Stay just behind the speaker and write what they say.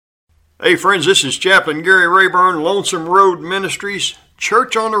Hey friends, this is Chaplain Gary Rayburn, Lonesome Road Ministries,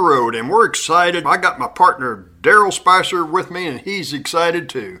 Church on the Road, and we're excited. I got my partner Daryl Spicer with me, and he's excited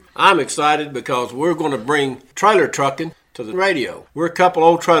too. I'm excited because we're going to bring trailer trucking to the radio. We're a couple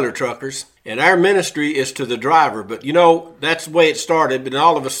old trailer truckers, and our ministry is to the driver. But you know, that's the way it started, but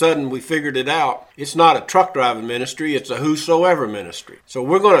all of a sudden we figured it out. It's not a truck driving ministry, it's a whosoever ministry. So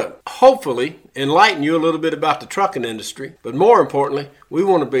we're going to hopefully enlighten you a little bit about the trucking industry, but more importantly, we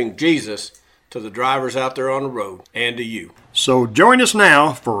want to bring Jesus to the drivers out there on the road and to you. So join us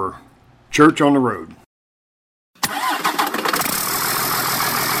now for Church on the Road.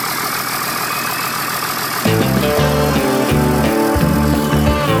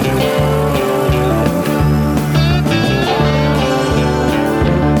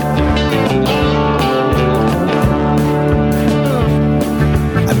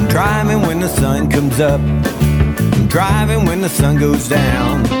 I'm driving when the sun comes up, I'm driving when the sun goes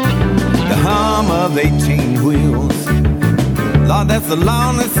down. The hum of 18 wheels, Lord, that's the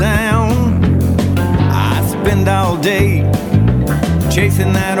loneliest sound. I spend all day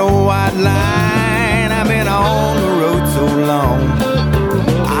chasing that old white line. I've been on the road so long,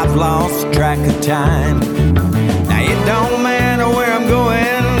 I've lost track of time. Now it don't matter where I'm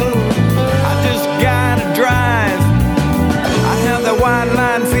going, I just gotta drive. I have that white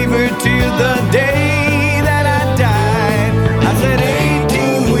line fever till the day that I die. I said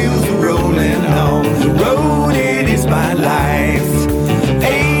 18 wheels rolling on the road, it is my life.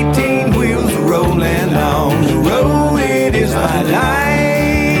 18 wheels rolling on the road, it is my life.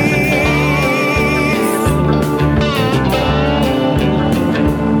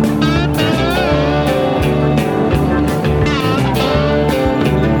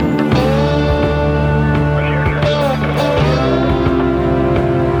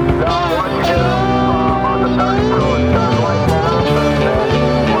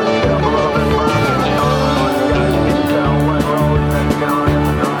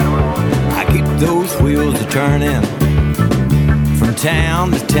 Turning from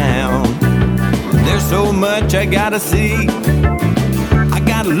town to town, there's so much I gotta see. I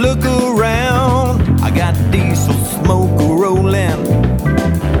gotta look around. I got diesel smoke rolling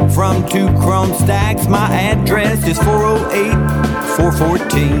from 2 chrome stacks. My address is 408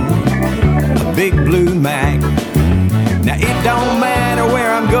 414, a big blue Mac. Now it don't matter where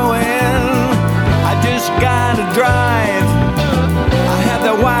I'm going, I just gotta drive. I have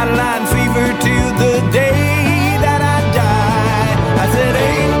that white line fever till the day that I die. I said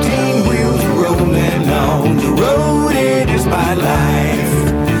 18 wheels rolling on the road, it is my life.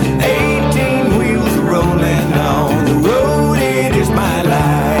 18 wheels rolling on the road, it is my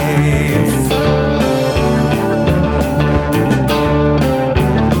life.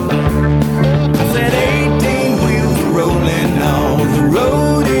 I said 18 wheels rolling on the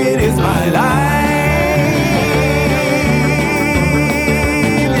road, it is my life.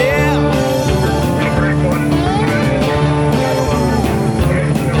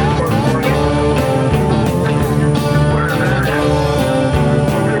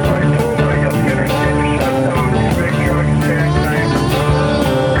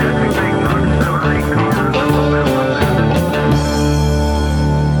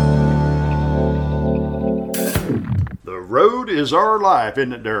 Is our life,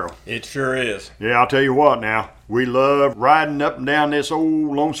 isn't it, Daryl? It sure is. Yeah, I'll tell you what now. We love riding up and down this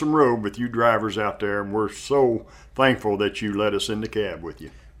old lonesome road with you drivers out there, and we're so thankful that you let us in the cab with you.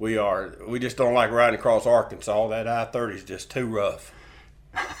 We are. We just don't like riding across Arkansas. That I-30 is just too rough.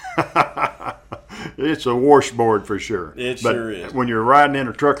 It's a washboard for sure. But sure is. When you're riding in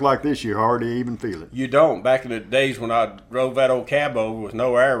a truck like this, you hardly even feel it. You don't. Back in the days when I drove that old cab over with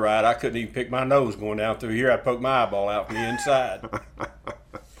no air ride, I couldn't even pick my nose going down through here. I'd poke my eyeball out from the inside.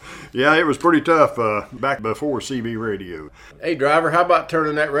 Yeah, it was pretty tough back before CB radio. Hey, driver, how about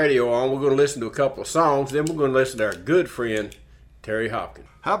turning that radio on? We're going to listen to a couple of songs, then we're going to listen to our good friend, Terry Hopkins.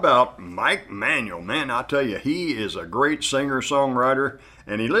 How about Mike Manuel? Man, I tell you, he is a great singer-songwriter,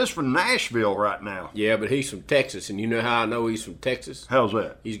 and he lives from Nashville right now. Yeah, but he's from Texas, and you know how I know he's from Texas? How's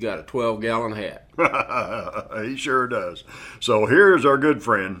that? He's got a 12-gallon hat. He sure does. So here's our good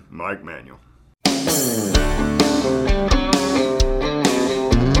friend, Mike Manuel.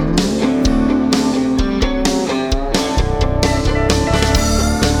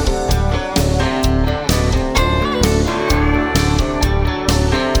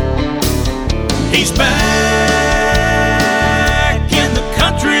 He's back in the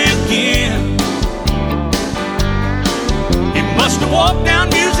country again. He must have walked down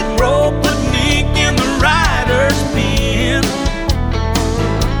Music Road, putting ink in the writer's pen.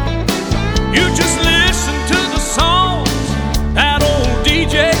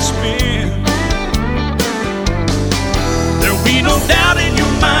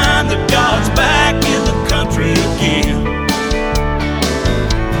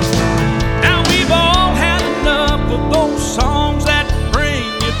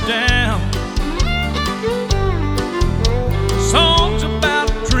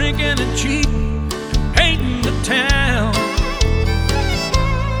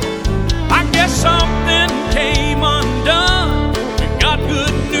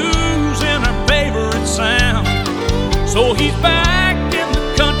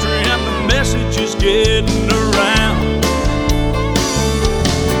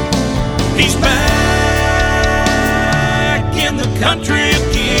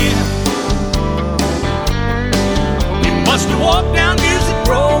 must have walked down Music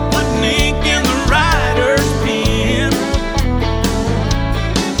Road, putting ink in the writer's pen.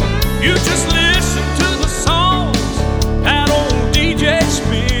 You just listen to the songs that old DJ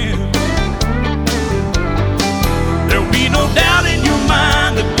spin. There'll be no doubt in your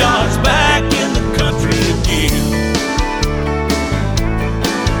mind that God's back in the country again.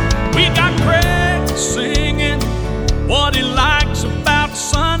 We got Craig singing what he likes about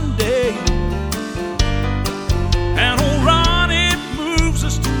Sunday, and old Ronnie moves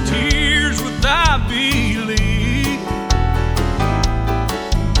us to tears with I Believe,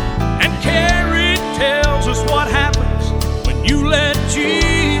 and Carrie tells us what happens when you let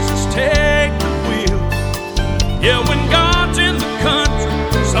Jesus take the wheel. Yeah, when God's in the country,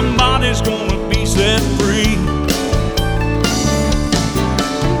 somebody's gonna be set free.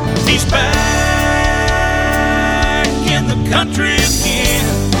 He's back in the country again.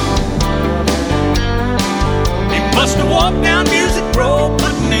 He must have walked down Music Road,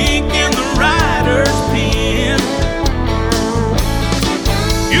 putting ink in the writer's pen.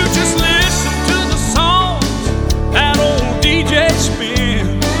 You just listen to the songs that old DJ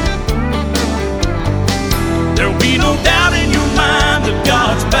spins. There'll be no doubt in your mind that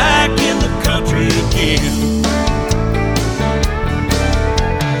God's back in the country again.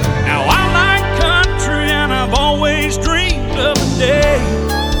 Now I like country, and I've always dreamed of a day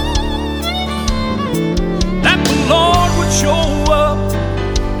that the Lord would show up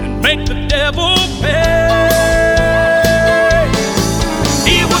and make the devil pay.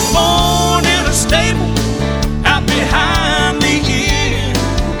 He was born in a stable out behind the inn,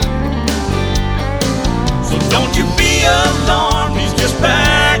 so don't you be alarmed, he's just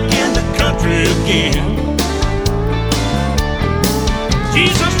back in the country again.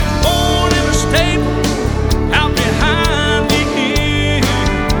 Jesus was born in a stable out behind the inn,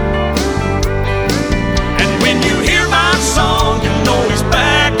 and when you hear my song, you know he's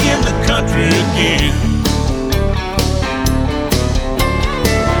back in the country again.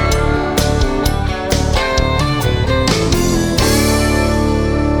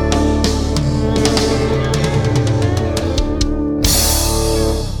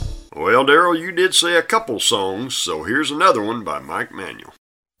 Well, Daryl, you did say a couple songs, so here's another one by Mike Manuel.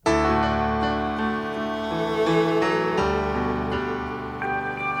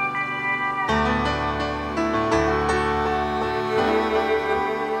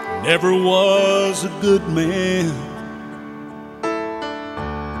 Never was a good man,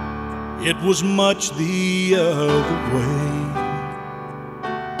 it was much the other way,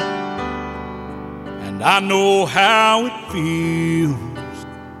 and I know how it feels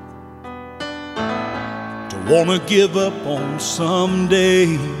to wanna give up on some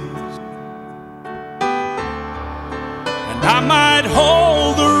days, and I might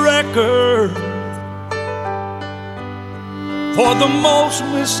hold the record for the most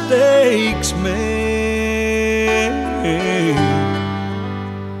mistakes made,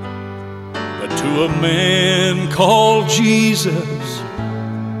 but to a man called Jesus,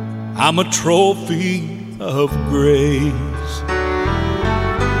 I'm a trophy of grace.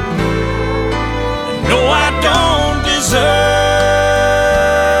 And no, I don't deserve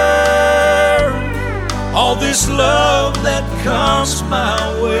all this love that comes my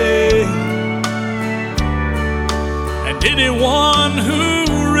way, and anyone who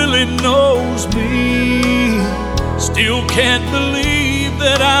really knows me still can't believe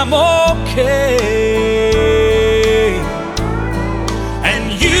that I'm okay.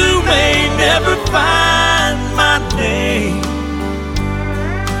 And you may never find my name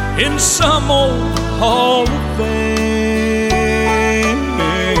in some old Hall of Fame,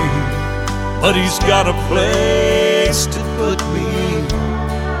 but he's got a place to put me,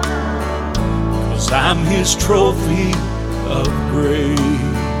 'cause I'm his trophy of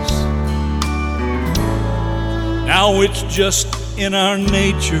grace. Now it's just in our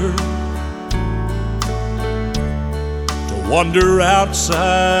nature to wander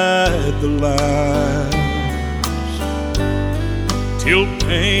outside the lines, till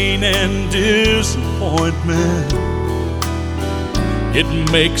pain and disappointment, it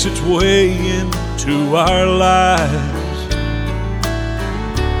makes its way into our lives.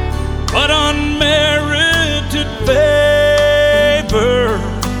 But unmerited favor,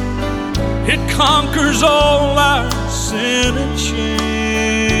 it conquers all our sin and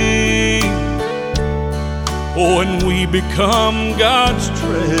shame. Oh, and we become God's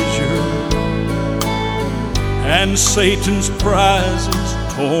treasure, and Satan's prizes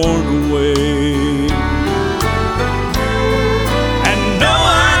torn away. And no,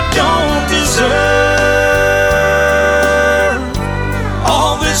 I don't deserve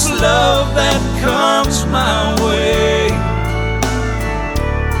all this love that comes my way,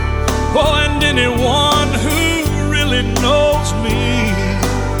 Oh, and anyone who really knows me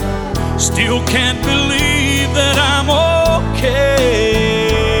still can't believe that I'm okay.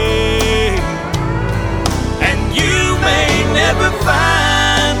 And you may never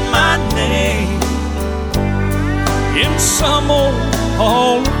find my name in some old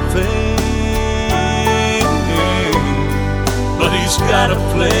hall of fame, but he's got a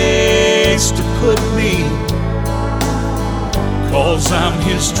place to put me, 'cause I'm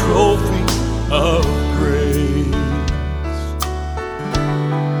his trophy of grace.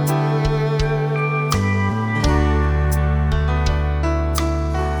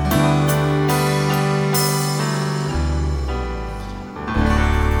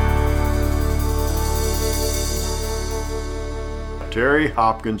 Terry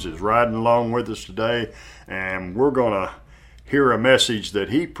Hopkins is riding along with us today, and we're going to hear a message that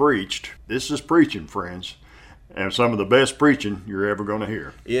he preached. This is preaching, friends, and some of the best preaching you're ever going to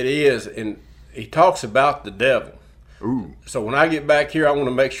hear. It is, and he talks about the devil. Ooh. So when I get back here, I want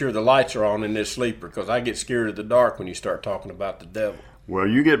to make sure the lights are on in this sleeper, because I get scared of the dark when you start talking about the devil. Well,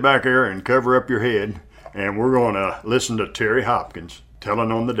 you get back there and cover up your head, and we're going to listen to Terry Hopkins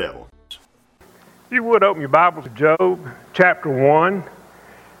telling on the devil. You would open your Bible to Job chapter 1,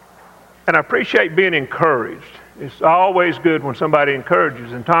 and I appreciate being encouraged. It's always good when somebody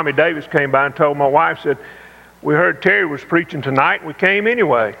encourages. And Tommy Davis came by and told my wife, said, "We heard Terry was preaching tonight, and we came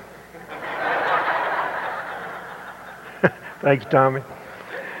anyway." Thanks, Tommy.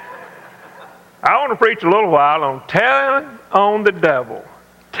 I want to preach a little while on telling on the devil.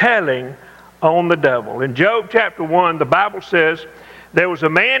 Telling on the devil. In Job chapter 1, the Bible says, "There was a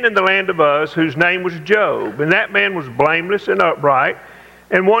man in the land of Uz whose name was Job, and that man was blameless and upright,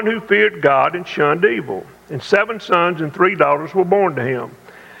 and one who feared God and shunned evil. And 7 sons and 3 daughters were born to him.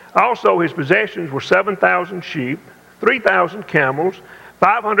 Also his possessions were 7,000 sheep, 3,000 camels,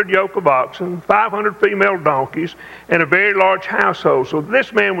 500 yoke of oxen, 500 female donkeys, and a very large household. So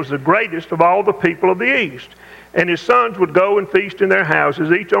this man was the greatest of all the people of the East. And his sons would go and feast in their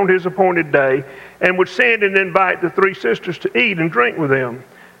houses, each on his appointed day, and would send and invite the 3 sisters to eat and drink with them.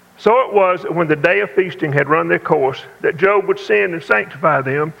 So it was that when the day of feasting had run their course, that Job would send and sanctify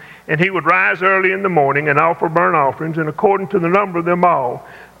them, and he would rise early in the morning and offer burnt offerings, and according to the number of them all.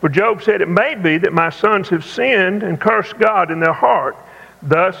 For Job said, 'It may be that my sons have sinned and cursed God in their heart.'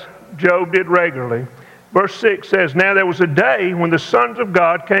 Thus Job did regularly." Verse 6 says, "Now there was a day when the sons of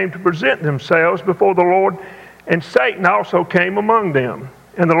God came to present themselves before the Lord, and Satan also came among them.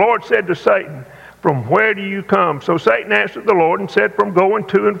 And the Lord said to Satan, 'From where do you come?' So Satan answered the Lord and said, 'From going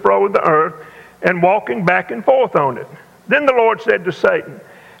to and fro in the earth, and walking back and forth on it.' Then the Lord said to Satan,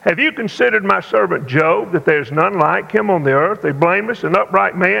 'Have you considered my servant Job, that there is none like him on the earth, a blameless and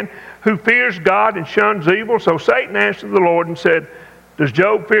upright man, who fears God and shuns evil?' So Satan answered the Lord and said, 'Does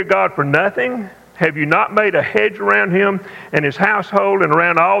Job fear God for nothing? Have you not made a hedge around him and his household and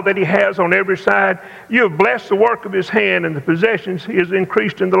around all that he has on every side? You have blessed the work of his hand, and the possessions he has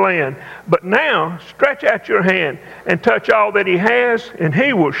increased in the land. But now stretch out your hand and touch all that he has, and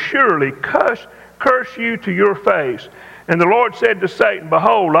he will surely curse you to your face.' And the Lord said to Satan,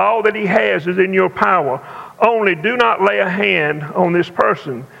 'Behold, all that he has is in your power. Only do not lay a hand on this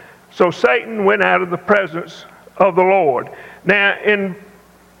person.' So Satan went out of the presence of the Lord." Now in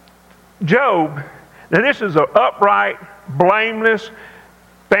Job, now this is an upright, blameless,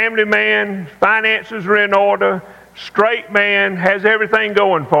 family man, finances are in order, straight man, has everything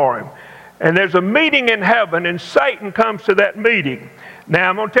going for him. And there's a meeting in heaven, and Satan comes to that meeting. Now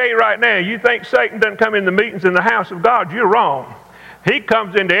I'm going to tell you right now, you think Satan doesn't come in the meetings in the house of God, you're wrong. He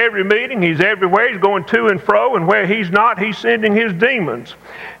comes into every meeting, he's everywhere, he's going to and fro, and where he's not, he's sending his demons.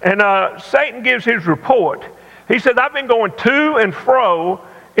 And Satan gives his report. He said, "I've been going to and fro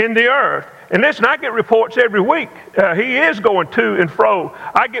in the earth." And listen, I get reports every week. He is going to and fro.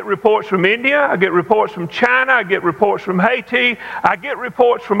 I get reports from India. I get reports from China. I get reports from Haiti. I get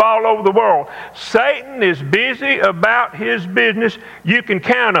reports from all over the world. Satan is busy about his business. You can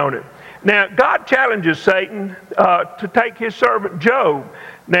count on it. Now, God challenges Satan to take his servant Job.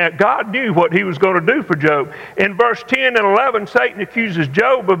 Now, God knew what he was going to do for Job. In verse 10 and 11, Satan accuses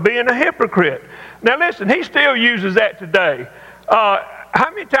Job of being a hypocrite. Now, listen, he still uses that today. How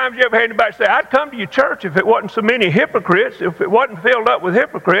many times you ever heard anybody say, "I'd come to your church if it wasn't so many hypocrites, if it wasn't filled up with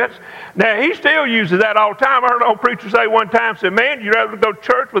hypocrites"? Now, he still uses that all the time. I heard an old preacher say one time, said, "Man, you'd rather go to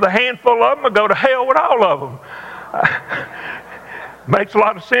church with a handful of them or go to hell with all of them." Makes a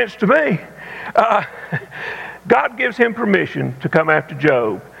lot of sense to me. God gives him permission to come after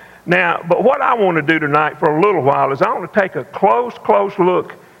Job. Now, but what I want to do tonight for a little while is I want to take a close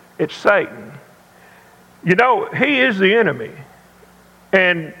look at Satan. You know, he is the enemy.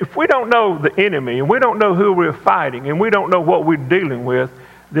 And if we don't know the enemy, and we don't know who we're fighting, and we don't know what we're dealing with,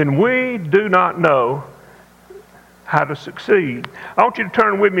 then we do not know how to succeed. I want you to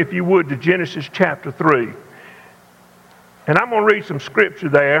turn with me, if you would, to Genesis chapter 3. And I'm going to read some scripture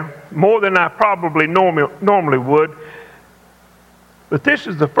there, more than I probably normally would. But this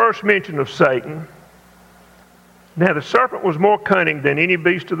is the first mention of Satan. Now the serpent was more cunning than any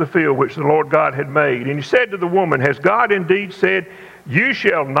beast of the field which the Lord God had made. And he said to the woman, has God indeed said, you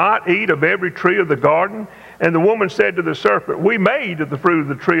shall not eat of every tree of the garden? And the woman said to the serpent, we may eat of the fruit of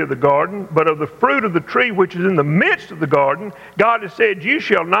the tree of the garden, but of the fruit of the tree which is in the midst of the garden, God has said, you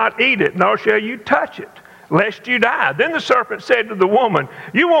shall not eat it, nor shall you touch it, lest you die. Then the serpent said to the woman,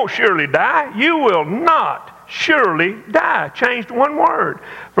 you won't surely die. You will not surely die. Changed one word.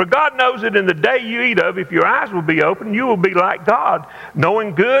 For God knows that in the day you eat of, if your eyes will be open, you will be like God,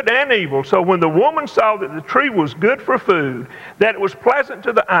 knowing good and evil. So when the woman saw that the tree was good for food, that it was pleasant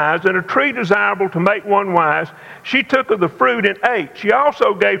to the eyes, and a tree desirable to make one wise, she took of the fruit and ate. She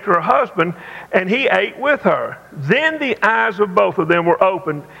also gave to her husband, and he ate with her. Then the eyes of both of them were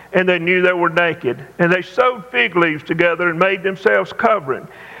opened, and they knew they were naked. And they sewed fig leaves together and made themselves covering.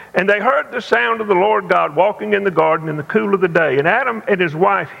 And they heard the sound of the Lord God walking in the garden in the cool of the day. And Adam and his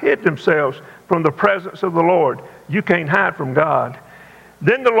wife hid themselves from the presence of the Lord. You can't hide from God.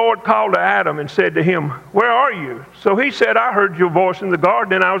 Then the Lord called to Adam and said to him, where are you? So he said, I heard your voice in the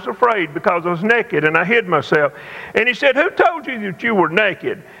garden, and I was afraid because I was naked, and I hid myself. And he said, who told you that you were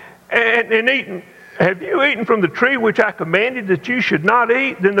naked? And eaten? Have you eaten from the tree which I commanded that you should not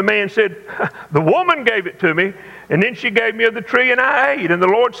eat? Then the man said, the woman gave it to me, and then she gave me of the tree, and I ate. And the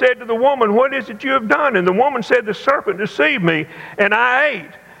Lord said to the woman, what is it you have done? And the woman said, the serpent deceived me, and I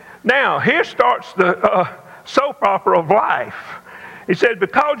ate. Now, here starts the soap opera of life. He said,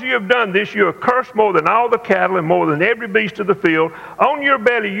 because you have done this, you are cursed more than all the cattle and more than every beast of the field. On your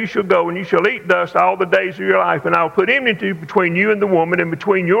belly you shall go, and you shall eat dust all the days of your life. And I will put enmity between you and the woman, and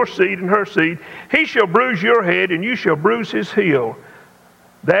between your seed and her seed. He shall bruise your head, and you shall bruise his heel.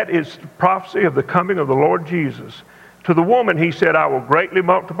 That is the prophecy of the coming of the Lord Jesus. To the woman he said, I will greatly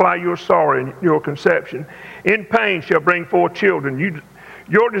multiply your sorrow and your conception. In pain shall bring forth children.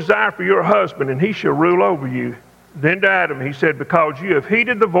 Your desire for your husband, and he shall rule over you. Then to Adam he said, because you have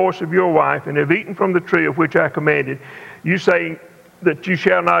heeded the voice of your wife, and have eaten from the tree of which I commanded, you saying that you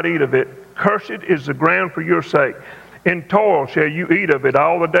shall not eat of it. Cursed is the ground for your sake. In toil shall you eat of it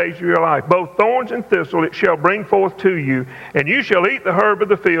all the days of your life. Both thorns and thistle it shall bring forth to you. And you shall eat the herb of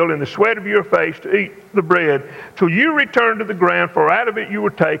the field, and the sweat of your face to eat the bread, till you return to the ground, for out of it you were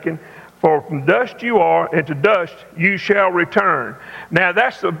taken. For from dust you are, and to dust you shall return. Now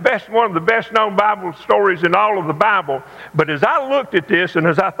that's one of the best known Bible stories in all of the Bible. But as I looked at this, and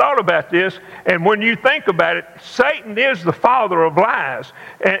as I thought about this, and when you think about it, Satan is the father of lies.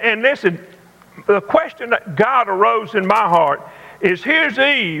 And listen, the question that God arose in my heart is, here's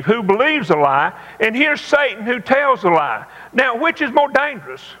Eve who believes a lie, and here's Satan who tells a lie. Now, which is more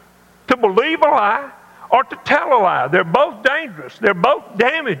dangerous? To believe a lie or to tell a lie? They're both dangerous. They're both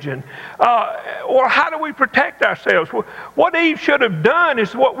damaging. Or how do we protect ourselves? What Eve should have done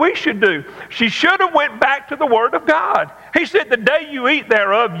is what we should do. She should have went back to the Word of God. He said, the day you eat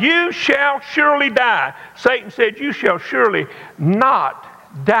thereof, you shall surely die. Satan said, you shall surely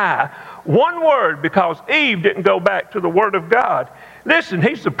not die. One word, because Eve didn't go back to the Word of God. Listen,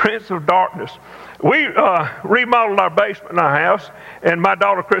 he's the prince of darkness. We remodeled our basement in our house, and my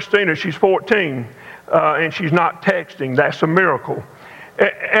daughter Christina, she's 14. And she's not texting. That's a miracle.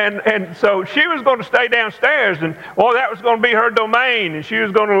 And so she was going to stay downstairs, and that was going to be her domain, and she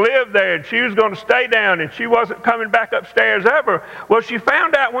was going to live there, and she was going to stay down, and she wasn't coming back upstairs ever. Well, she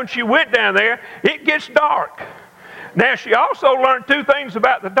found out when she went down there, it gets dark. Now, she also learned two things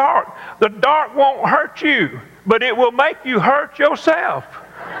about the dark. The dark won't hurt you, but it will make you hurt yourself.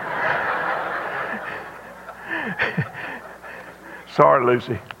 Sorry,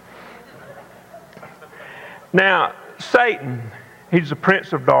 Lucy. Now, Satan, he's the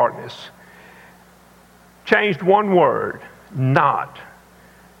prince of darkness. Changed one word, not.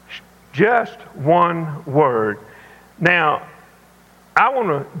 Just one word. Now, I want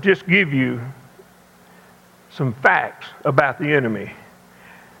to just give you some facts about the enemy.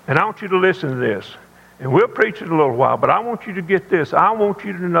 And I want you to listen to this. And we'll preach it a little while, but I want you to get this. I want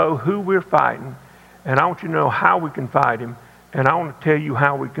you to know who we're fighting, and I want you to know how we can fight him, and I want to tell you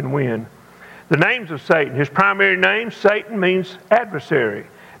how we can win. The names of Satan. His primary name, Satan, means adversary.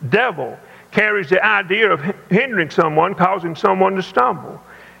 Devil carries the idea of hindering someone, causing someone to stumble.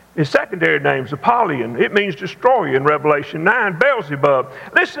 His secondary name is Apollyon. It means destroyer in Revelation 9. Beelzebub.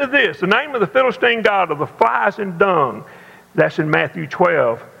 Listen to this. The name of the Philistine god of the flies and dung. That's in Matthew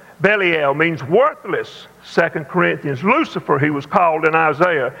 12. Belial means worthless, 2 Corinthians. Lucifer, he was called in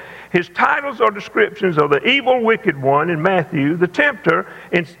Isaiah. His titles are descriptions of the evil, wicked one in Matthew, the tempter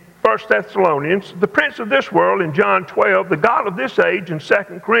in 1 Thessalonians, the prince of this world in John 12, the god of this age in 2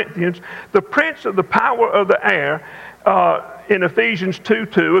 Corinthians, the prince of the power of the air in Ephesians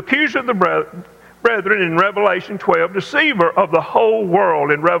 2:2, accuser of the brethren in Revelation 12, deceiver of the whole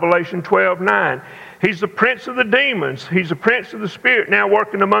world in Revelation 12:9. He's the prince of the demons. He's the prince of the spirit now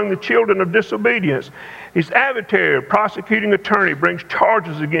working among the children of disobedience. He's adversary, prosecuting attorney, brings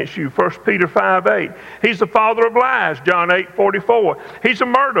charges against you, 1 Peter 5:8. He's the father of lies, John 8:44. He's a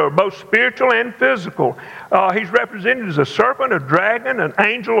murderer, both spiritual and physical. He's represented as a serpent, a dragon, an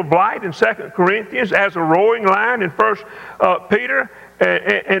angel of light in 2 Corinthians, as a roaring lion in 1 Peter.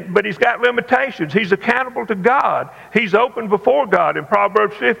 But he's got limitations. He's accountable to God. He's open before God in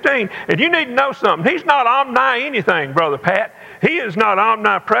Proverbs 15. And you need to know something. He's not omni-anything, Brother Pat. He is not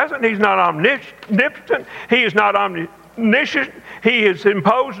omnipresent. He's not omnipotent. He is not omniscient. He has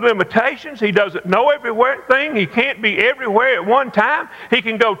imposed limitations. He doesn't know everything. He can't be everywhere at one time. He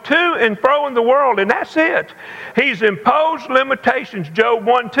can go to and fro in the world, and that's it. He's imposed limitations, Job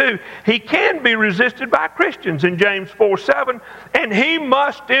 1:2. He can be resisted by Christians in James 4:7, and he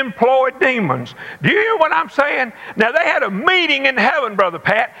must employ demons. Do you hear what I'm saying? Now, they had a meeting in heaven, Brother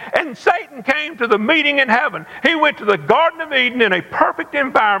Pat, and Satan came to the meeting in heaven. He went to the Garden of Eden in a perfect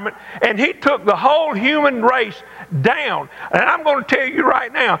environment, and he took the whole human race down. And I'm going to tell you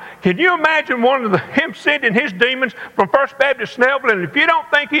right now, can you imagine him sending his demons from First Baptist Snellville? And if you don't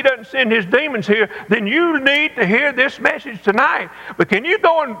think he doesn't send his demons here, then you need to hear this message tonight. But can you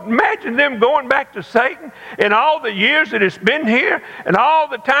go and imagine them going back to Satan in all the years that it's been here and all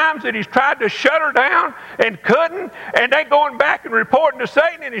the times that he's tried to shut her down and couldn't, and they going back and reporting to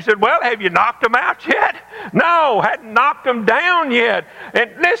Satan, and he said, well, have you knocked them out yet? No, hadn't knocked them down yet.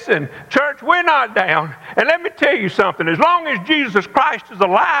 And listen, church, we're not down. And let me tell you something. As long as Jesus Christ is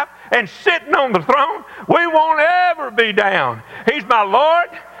alive and sitting on the throne, we won't ever be down. He's my Lord,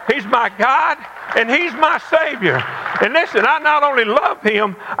 He's my God, and He's my Savior. And listen, I not only love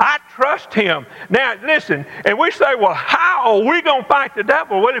Him, I trust Him. Now, listen, and we say, well, how are we going to fight the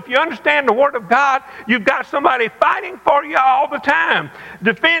devil? Well, if you understand the Word of God, you've got somebody fighting for you all the time.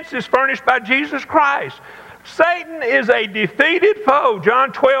 Defense is furnished by Jesus Christ. Satan is a defeated foe.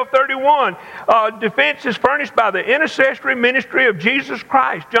 John 12:31. Defense is furnished by the intercessory ministry of Jesus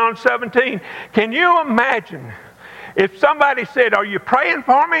Christ. John 17. Can you imagine if somebody said, are you praying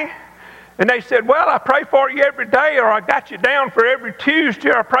for me? And they said, well, I pray for you every day, or I got you down for every Tuesday,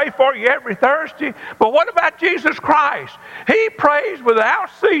 or I pray for you every Thursday. But what about Jesus Christ? He prays without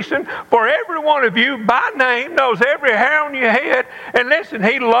ceasing for every one of you by name, knows every hair on your head. And listen,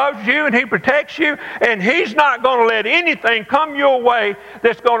 He loves you and He protects you, and He's not going to let anything come your way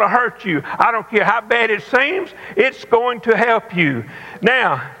that's going to hurt you. I don't care how bad it seems, it's going to help you.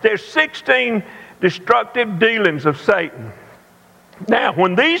 Now, there's 16 destructive dealings of Satan. Now,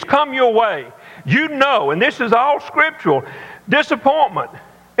 when these come your way, you know, and this is all scriptural, disappointment.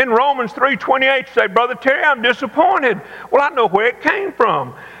 In Romans 3:28, you say, Brother Terry, I'm disappointed. Well, I know where it came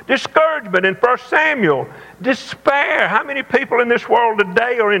from. Discouragement in 1 Samuel. Despair. How many people in this world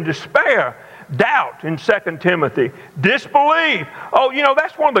today are in despair? Doubt in 2 Timothy. Disbelief. Oh, you know,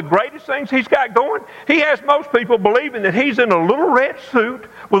 that's one of the greatest things he's got going. He has most people believing that he's in a little red suit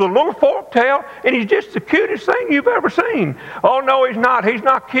with a little forked tail, and he's just the cutest thing you've ever seen. Oh, no, he's not. He's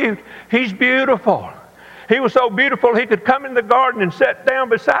not cute. He's beautiful. He was so beautiful he could come in the garden and sit down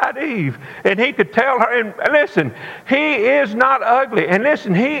beside Eve, and he could tell her, and listen, he is not ugly. And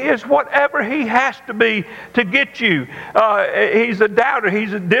listen, he is whatever he has to be to get you. He's a doubter.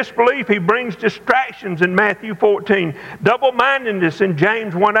 He's a disbelief. He brings distractions in Matthew 14. Double-mindedness in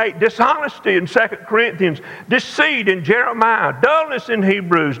James 1:8. Dishonesty in 2 Corinthians. Deceit in Jeremiah. Dullness in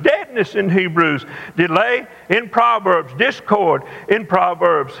Hebrews. Deadness in Hebrews. Delay in Proverbs. Discord in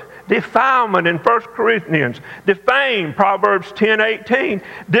Proverbs. Defilement in 1 Corinthians. Defame, Proverbs 10:18.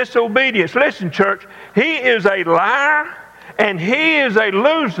 Disobedience. Listen, church, he is a liar and he is a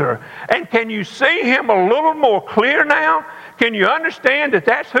loser. And can you see him a little more clear now? Can you understand that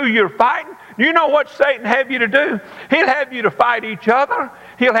that's who you're fighting? You know what Satan have you to do? He'll have you to fight each other.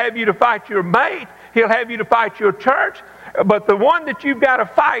 He'll have you to fight your mate. He'll have you to fight your church. But the one that you've got to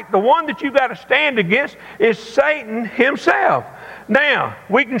fight, the one that you've got to stand against is Satan himself. Now,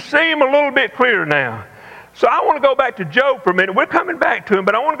 we can see him a little bit clearer now. So I want to go back to Job for a minute. We're coming back to him,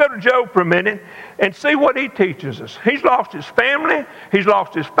 but I want to go to Job for a minute and see what he teaches us. He's lost his family. He's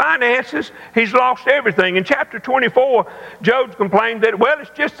lost his finances. He's lost everything. In chapter 24, Job complained that, well, it's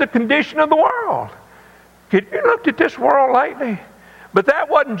just the condition of the world. Have you looked at this world lately? But that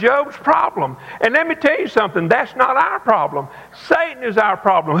wasn't Job's problem. And let me tell you something, that's not our problem. Satan is our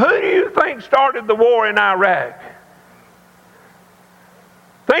problem. Who do you think started the war in Iraq?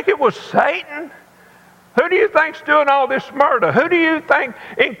 Think it was Satan? Who do you think's doing all this murder? Who do you think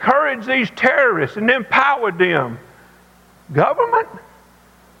encouraged these terrorists and empowered them? Government?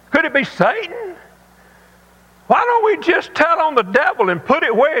 Could it be Satan? Why don't we just tell on the devil and put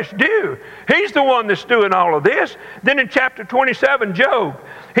it where it's due? He's the one that's doing all of this. Then in chapter 27, Job,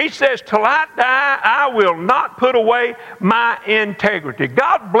 he says, till I die, I will not put away my integrity.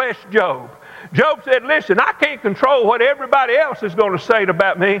 God bless Job. Job said, listen, I can't control what everybody else is going to say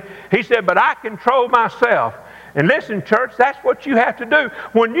about me. He said, but I control myself. And listen, church, that's what you have to do.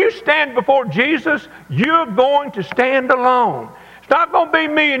 When you stand before Jesus, you're going to stand alone. It's not going to be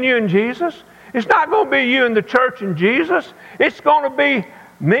me and you and Jesus. It's not going to be you and the church and Jesus. It's going to be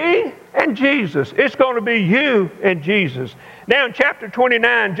me and Jesus. It's going to be you and Jesus. Now in chapter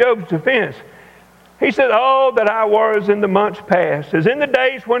 29, Job's defense, he said, oh, that I was in the months past, as in the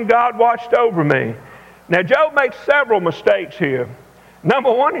days when God watched over me. Now Job makes several mistakes here.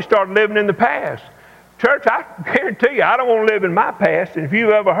 Number one, he started living in the past. Church, I guarantee you, I don't want to live in my past. And if you've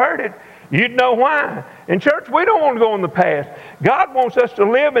ever heard it, you'd know why. In church, we don't want to go in the past. God wants us to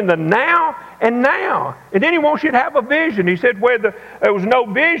live in the now and now. And then he wants you to have a vision. He said, where there was no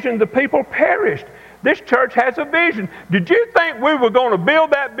vision, the people perished. This church has a vision. Did you think we were going to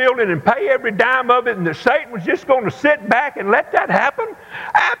build that building and pay every dime of it and that Satan was just going to sit back and let that happen?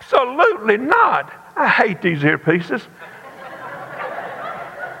 Absolutely not. I hate these earpieces.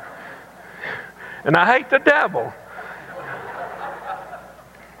 And I hate the devil.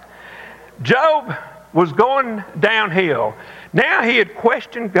 Job was going downhill. Now he had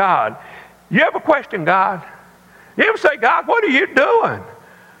questioned God. You ever question God? You ever say, God, what are you doing?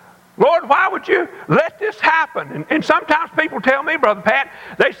 Lord, why would you let this happen? And sometimes people tell me, Brother Pat,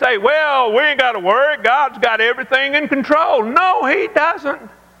 they say, well, we ain't got to worry. God's got everything in control. No, he doesn't.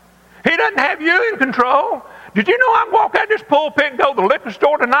 He doesn't have you in control. Did you know I can walk out this pulpit and go to the liquor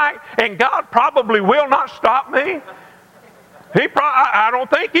store tonight and God probably will not stop me? I don't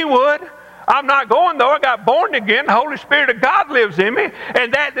think he would. I'm not going though. I got born again. The Holy Spirit of God lives in me.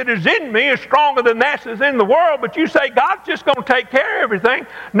 And that is in me is stronger than that is in the world. But you say God's just going to take care of everything.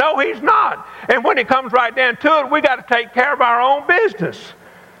 No, he's not. And when it comes right down to it, we got to take care of our own business.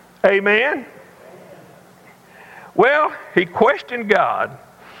 Amen? Well, he questioned God.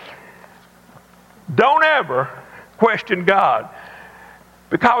 Don't ever question God,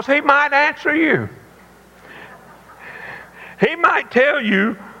 because he might answer you. He might tell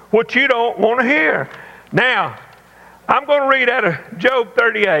you what you don't want to hear. Now, I'm going to read out of Job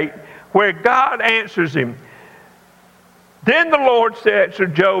 38 where God answers him. Then the Lord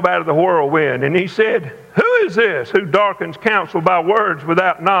answered Job out of the whirlwind, and he said, who is this who darkens counsel by words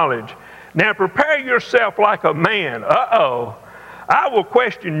without knowledge? Now prepare yourself like a man. I will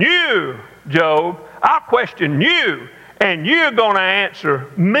question you, Job. I'll question you, and you're going to answer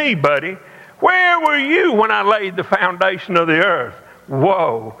me, buddy. Where were you when I laid the foundation of the earth?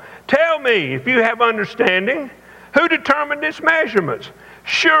 Whoa. Tell me, if you have understanding, who determined its measurements?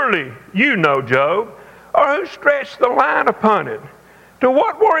 Surely you know, Job. Or who stretched the line upon it? To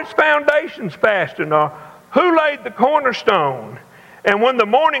what were its foundations fastened? Or who laid the cornerstone? And when the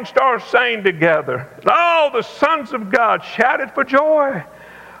morning stars sang together, all the sons of God shouted for joy.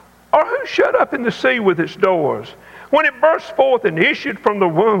 Or who shut up in the sea with its doors? When it burst forth and issued from the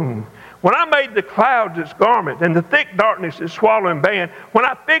womb. When I made the clouds its garment and the thick darkness its swallowing band. When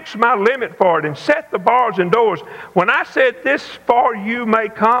I fixed my limit for it and set the bars and doors. When I said, this far you may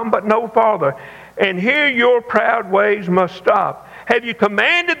come, but no farther. And here your proud ways must stop. Have you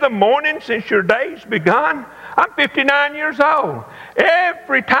commanded the morning since your days begun? I'm 59 years old.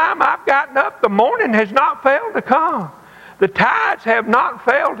 Every time I've gotten up, the morning has not failed to come. The tides have not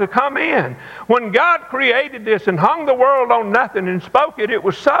failed to come in. When God created this and hung the world on nothing and spoke it, it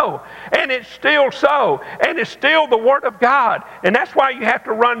was so. And it's still so. And it's still the Word of God. And that's why you have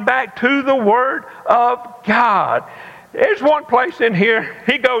to run back to the Word of God. There's one place in here,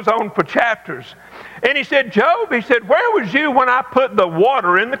 he goes on for chapters. And he said, Job, he said, where was you when I put the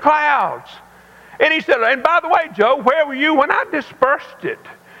water in the clouds? And he said, and by the way, Job, where were you when I dispersed it?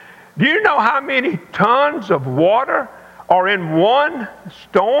 Do you know how many tons of water are in one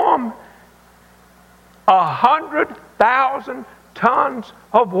storm? 100,000 tons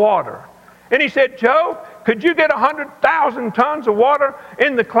of water. And he said, Job, could you get 100,000 tons of water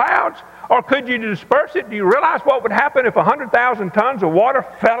in the clouds? Or could you disperse it? Do you realize what would happen if 100,000 tons of water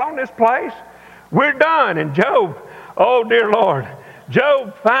fell on this place? We're done. And Job, oh dear Lord,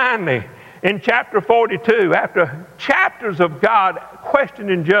 Job finally, In chapter 42, after chapters of God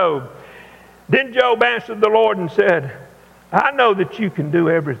questioning Job, then Job answered the Lord and said, I know that you can do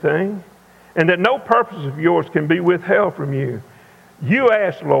everything, and that no purpose of yours can be withheld from you. You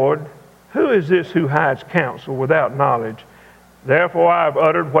ask, Lord, who is this who hides counsel without knowledge? Therefore I have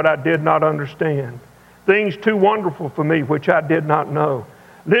uttered what I did not understand, things too wonderful for me which I did not know.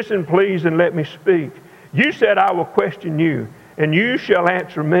 Listen, please, and let me speak. You said, I will question you, and you shall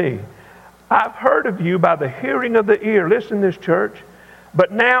answer me. I've heard of you by the hearing of the ear. Listen, this church.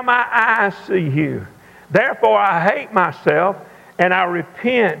 But now my eyes see you. Therefore I hate myself, and I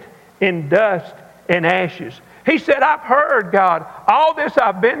repent in dust and ashes. He said, I've heard, God, all this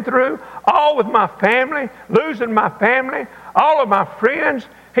I've been through, all with my family, losing my family, all of my friends.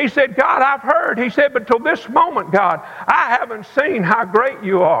 He said, God, I've heard. He said, but till this moment, God, I haven't seen how great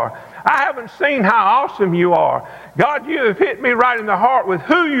you are. I haven't seen how awesome you are. God, you have hit me right in the heart with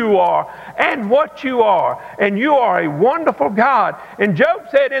who you are and what you are. And you are a wonderful God. And Job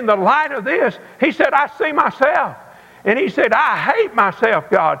said, in the light of this, he said, I see myself. And he said, I hate myself,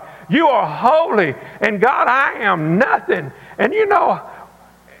 God. You are holy. And God, I am nothing. And you know,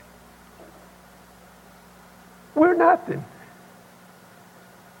 we're nothing.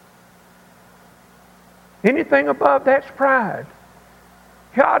 Anything above that's pride.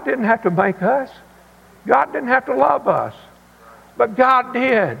 God didn't have to make us. God didn't have to love us. But God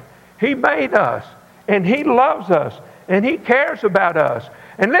did. He made us. And He loves us. And He cares about us.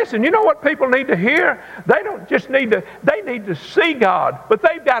 And listen, you know what people need to hear? They don't just need to, they need to see God. But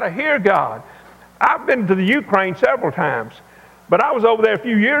they've got to hear God. I've been to the Ukraine several times. But I was over there a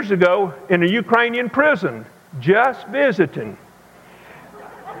few years ago in a Ukrainian prison, just visiting.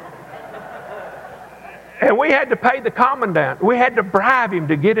 And we had to pay the commandant. We had to bribe him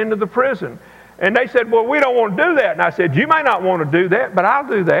to get into the prison. And they said, well, we don't want to do that. And I said, you may not want to do that, but I'll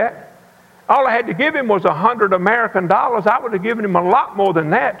do that. All I had to give him was $100 American. I would have given him a lot more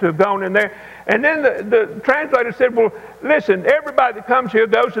than that to have gone in there. And then the translator said, well, listen, everybody that comes here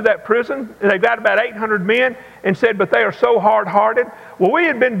goes to that prison. And they've got about 800 men. And said, but they are so hard-hearted. Well, we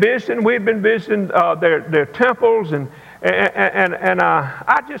had been visiting their temples and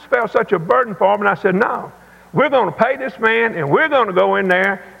I just felt such a burden for him, and I said, no, we're going to pay this man, and we're going to go in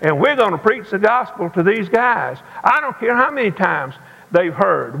there, and we're going to preach the gospel to these guys. I don't care how many times they've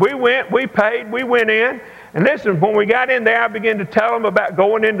heard. We went, we paid, we went in, and listen, when we got in there, I began to tell them about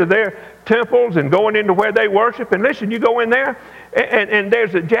going into their temples and going into where they worship, and listen, you go in there, and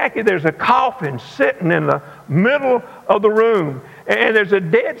there's a coffin sitting in the middle of the room, and there's a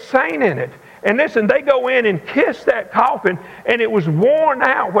dead saint in it. And listen, they go in and kiss that coffin, and it was worn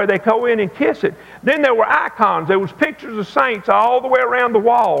out where they go in and kiss it. Then there were icons. There was pictures of saints all the way around the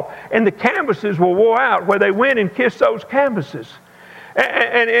wall, and the canvases were wore out where they went and kissed those canvases.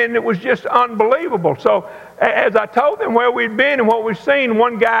 And it was just unbelievable. So as I told them where we'd been and what we'd seen,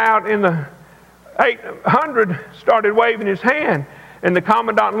 one guy out in the 800 started waving his hand, and the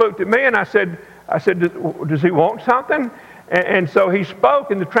commandant looked at me, and I said, does he want something? And so he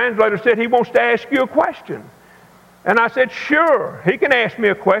spoke, and the translator said, he wants to ask you a question. And I said, sure, he can ask me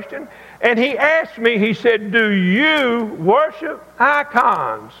a question. And he asked me, he said, do you worship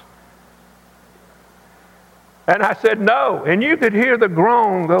icons? And I said, no. And you could hear the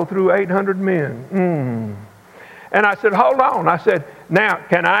groan go through 800 men. And I said, hold on. I said, now,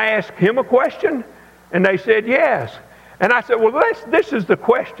 can I ask him a question? And they said, yes. And I said, well, this is the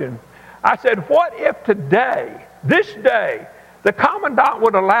question. I said, what if today, this day, the commandant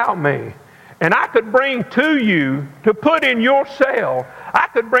would allow me, and I could bring to you to put in your cell, I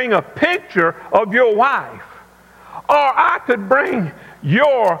could bring a picture of your wife, or I could bring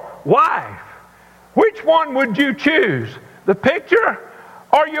your wife. Which one would you choose, the picture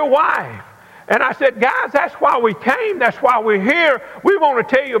or your wife? And I said, guys, that's why we came. That's why we're here. We want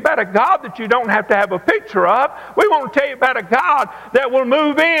to tell you about a God that you don't have to have a picture of. We want to tell you about a God that will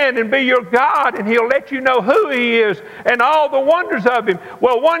move in and be your God, and He'll let you know who He is and all the wonders of Him.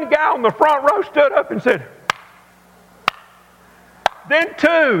 Well, one guy on the front row stood up and said, then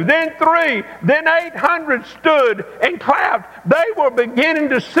 2, then 3, then 800 stood and clapped. They were beginning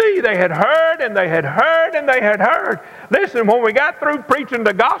to see. They had heard, and they had heard, and they had heard. Listen, when we got through preaching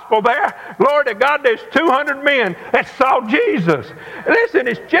the gospel there, glory to God, there's 200 men that saw Jesus. Listen,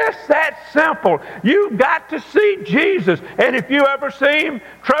 it's just that simple. You've got to see Jesus. And if you ever see Him,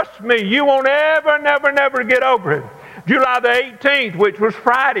 trust me, you won't ever, never get over Him. July the 18th, which was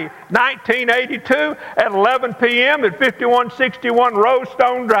Friday, 1982, at 11 p.m. at 5161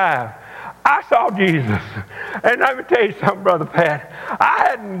 Rosestone Drive. I saw Jesus. And let me tell you something, Brother Pat. I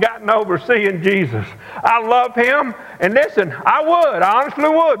hadn't gotten over seeing Jesus. I love him. And listen, I honestly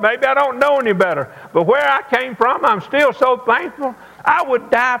would. Maybe I don't know any better. But where I came from, I'm still so thankful. I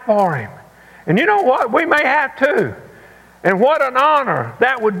would die for him. And you know what? We may have to. And what an honor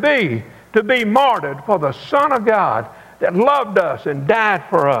that would be to be martyred for the Son of God that loved us and died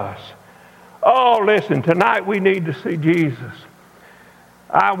for us. Oh, listen, tonight we need to see Jesus.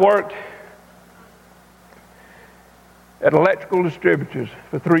 I worked at electrical distributors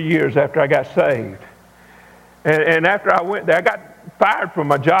for 3 years after I got saved. And after I went there, I got fired from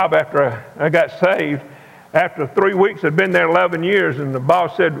my job after I got saved. After 3 weeks, I'd been there 11 years, and the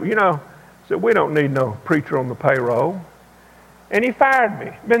boss said, we don't need no preacher on the payroll. And he fired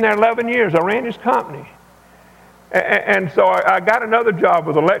me. Been there 11 years. I ran his company. And so I got another job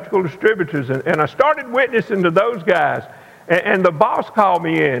with electrical distributors, and I started witnessing to those guys. And the boss called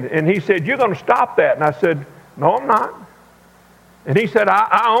me in, and he said, you're going to stop that. And I said, no, I'm not. And he said,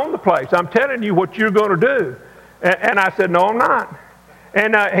 I own the place. I'm telling you what you're going to do. And I said, no, I'm not.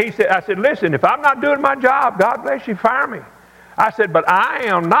 And I said, listen, if I'm not doing my job, God bless you, fire me. I said, but I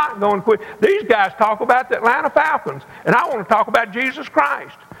am not going to quit. These guys talk about the Atlanta Falcons, and I want to talk about Jesus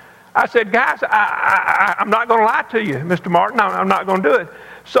Christ. I said, guys, I'm not going to lie to you, Mr. Martin. I'm not going to do it.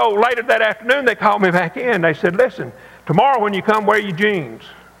 So later that afternoon, they called me back in. They said, listen, tomorrow when you come, wear your jeans.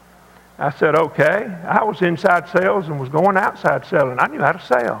 I said, okay. I was inside sales and was going outside selling. I knew how to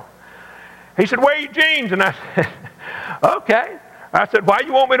sell. He said, wear your jeans. And I said, okay. I said, why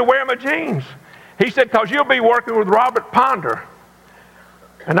you want me to wear my jeans? He said, because you'll be working with Robert Ponder.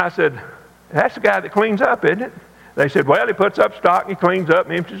 And I said, that's the guy that cleans up, isn't it? They said, well, he puts up stock, and he cleans up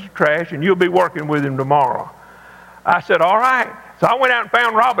and empties the trash, and you'll be working with him tomorrow. I said, all right. So I went out and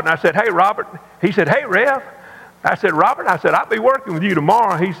found Robert, and I said, hey, Robert. He said, hey, Rev. I said, Robert, I'll be working with you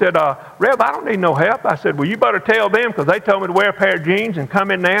tomorrow. He said, Rev, I don't need no help. I said, well, you better tell them, because they told me to wear a pair of jeans and come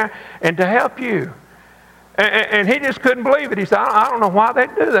in there and to help you. And he just couldn't believe it. He said, I don't know why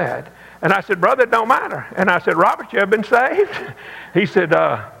they'd do that. And I said, brother, it don't matter. And I said, Robert, you ever been saved? He said,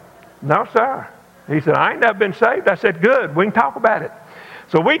 no, sir. He said, I ain't never been saved. I said, good, we can talk about it.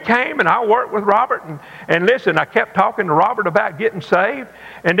 So we came, and I worked with Robert. And listen, I kept talking to Robert about getting saved.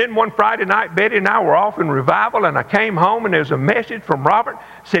 And then one Friday night, Betty and I were off in revival, and I came home, and there's a message from Robert.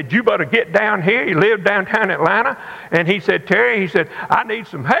 Said, you better get down here. He lived downtown Atlanta. And he said, Terry, I need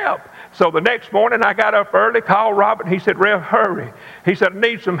some help. So the next morning, I got up early, called Robert. He said, Rev, hurry. He said, I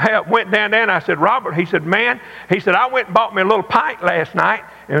need some help. Went down there, and I said, Robert, I went and bought me a little pint last night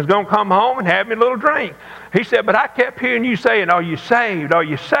and was going to come home and have me a little drink. He said, but I kept hearing you saying, are you saved? Are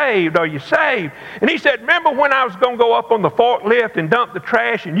you saved? Are you saved? And he said, remember when I was going to go up on the forklift and dump the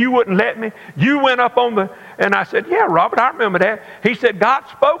trash and you wouldn't let me? You went up on the... And I said, yeah, Robert, I remember that. He said, God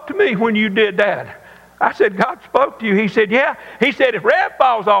spoke to me when you did that. I said, God spoke to you. He said, yeah. He said, if Rev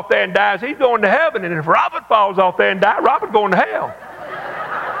falls off there and dies, he's going to heaven. And if Robert falls off there and dies, Robert's going to hell.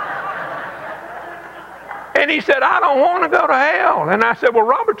 And he said, I don't want to go to hell. And I said, well,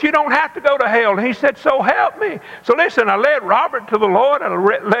 Robert, you don't have to go to hell. And he said, so help me. So listen, I led Robert to the Lord.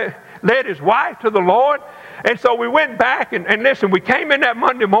 I led his wife to the Lord. And so we went back, and listen, we came in that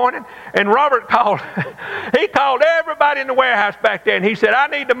Monday morning, and Robert called. He called everybody in the warehouse back there, and he said, I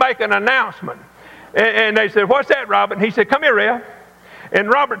need to make an announcement. And they said, what's that, Robert? And he said, come here, Rev. And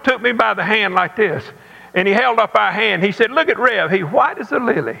Robert took me by the hand like this, and he held up our hand. He said, look at Rev. He's white as a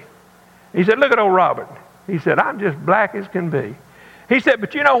lily. He said, look at old Robert. He said, I'm just black as can be. He said,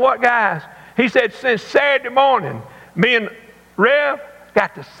 but you know what, guys? He said, since Saturday morning, me and Rev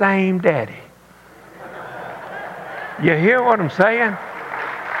got the same daddy. You hear what I'm saying?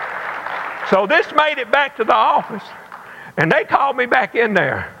 So this made it back to the office, and they called me back in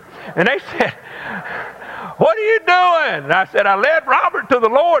there. And they said, what are you doing? And I said, I led Robert to the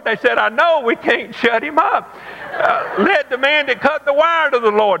Lord. They said, I know, we can't shut him up. Led the man that cut the wire to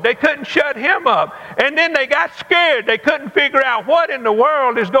the Lord. They couldn't shut him up. And then they got scared. They couldn't figure out what in the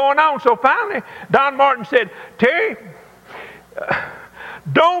world is going on. So finally, Don Martin said, Terry,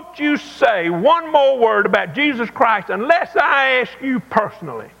 don't you say one more word about Jesus Christ unless I ask you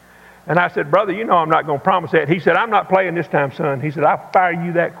personally. And I said, brother, you know I'm not going to promise that. He said, I'm not playing this time, son. He said, I'll fire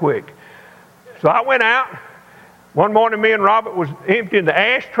you that quick. So I went out. One morning, me and Robert was emptying the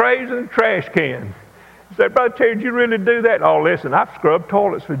ashtrays and the trash can. He said, Brother Terry, did you really do that? Oh, listen, I've scrubbed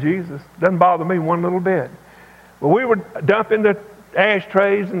toilets for Jesus. Doesn't bother me one little bit. But we were dumping the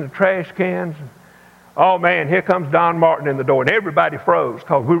ashtrays and the trash cans. Oh, man, here comes Don Martin in the door. And everybody froze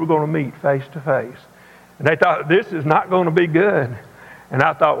because we were going to meet face to face. And they thought, this is not going to be good. And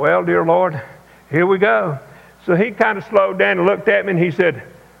I thought, well, dear Lord, here we go. So he kind of slowed down and looked at me, and he said,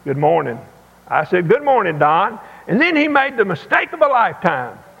 good morning. I said, good morning, Don. And then he made the mistake of a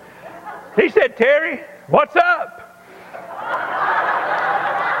lifetime. He said, Terry, what's up?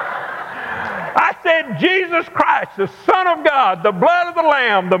 I said, Jesus Christ, the Son of God, the blood of the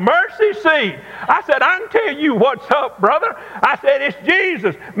Lamb, the mercy seat. I said, I can tell you what's up, brother. I said, it's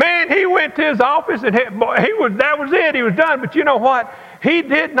Jesus. Man, he went to his office and that was it. He was done. But you know what? He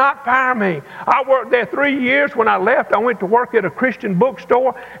did not fire me. I worked there 3 years. When I left, I went to work at a Christian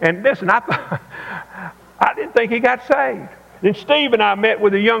bookstore. And listen, I didn't think he got saved. Then Steve and I met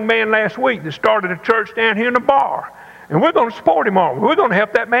with a young man last week that started a church down here in the bar. And we're going to support him on. We're going to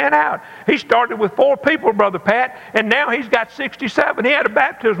help that man out. He started with 4 people, Brother Pat, and now he's got 67. He had a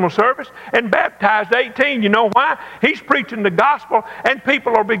baptismal service and baptized 18. You know why? He's preaching the gospel, and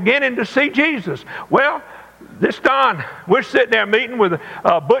people are beginning to see Jesus. Well, this Don, we're sitting there meeting with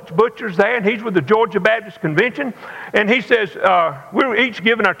Butch Butcher's there, and he's with the Georgia Baptist Convention. And he says, we're each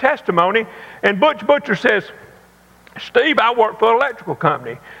giving our testimony. And Butch Butcher says, Steve, I worked for an electrical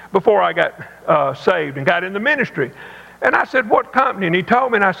company before I got saved and got in the ministry. And I said, what company? And he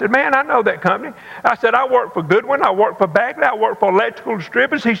told me, and I said, man, I know that company. I said, I work for Goodwin, I work for Bagley, I work for Electrical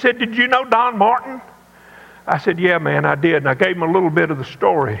Distributors. He said, did you know Don Martin? I said, yeah, man, I did. And I gave him a little bit of the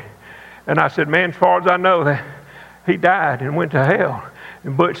story. And I said, man, as far as I know, that he died and went to hell.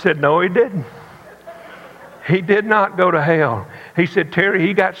 And Butch said, no, he didn't. He did not go to hell. He said, Terry,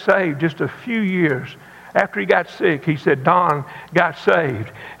 he got saved just a few years after he got sick. He said, Don got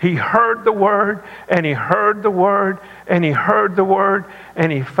saved. He heard the word, and he heard the word, and he heard the word,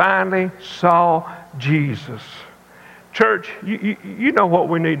 and he finally saw Jesus. Church, you know what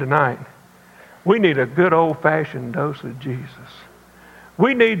we need tonight? We need a good old-fashioned dose of Jesus.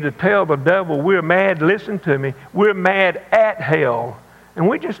 We need to tell the devil we're mad, listen to me, we're mad at hell, and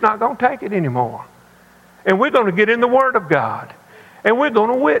we're just not going to take it anymore. And we're going to get in the Word of God. And we're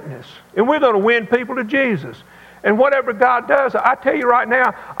going to witness. And we're going to win people to Jesus. And whatever God does, I tell you right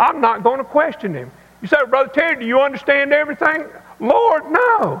now, I'm not going to question him. You say, Brother Terry, do you understand everything? Lord,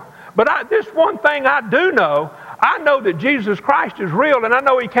 no. But this one thing I do know, I know that Jesus Christ is real, and I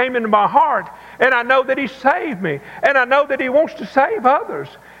know he came into my heart, and I know that he saved me, and I know that he wants to save others.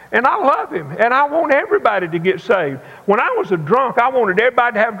 And I love him, and I want everybody to get saved. When I was a drunk, I wanted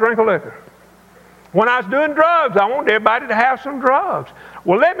everybody to have a drink of liquor. When I was doing drugs, I wanted everybody to have some drugs.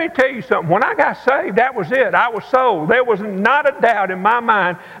 Well, let me tell you something. When I got saved, that was it. I was sold. There was not a doubt in my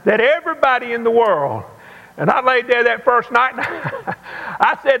mind that everybody in the world, and I laid there that first night, and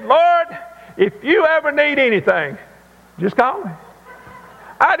I said, Lord, if you ever need anything, just call me.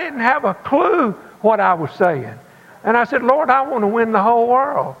 I didn't have a clue what I was saying. And I said, Lord, I want to win the whole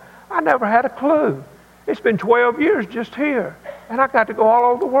world. I never had a clue. It's been 12 years just here. And I got to go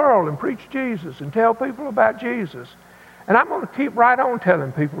all over the world and preach Jesus and tell people about Jesus. And I'm going to keep right on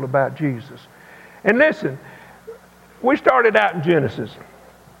telling people about Jesus. And listen, we started out in Genesis.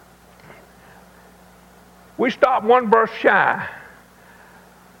 We stopped one verse shy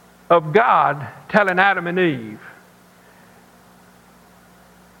of God telling Adam and Eve,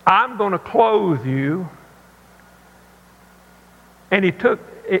 I'm going to clothe you. And it took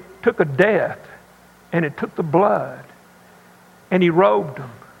a death, and it took the blood, and he robed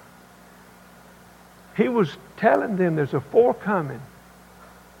them. He was telling them there's a forthcoming.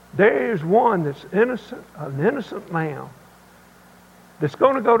 There is one that's innocent, an innocent lamb, that's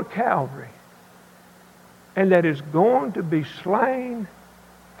going to go to Calvary, and that is going to be slain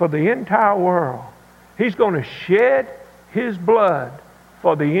for the entire world. He's going to shed his blood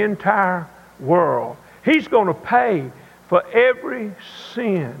for the entire world. He's going to pay for every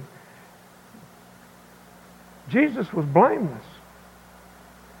sin. Jesus was blameless.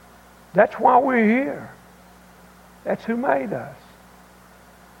 That's why we're here. That's who made us.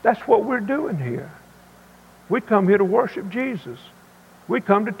 That's what we're doing here. We come here to worship Jesus. We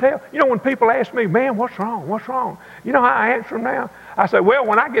come to tell. You know, when people ask me, man, what's wrong? What's wrong? You know how I answer them now? I say, well,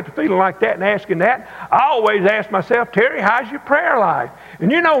 when I get to feeling like that and asking that, I always ask myself, Terry, how's your prayer life?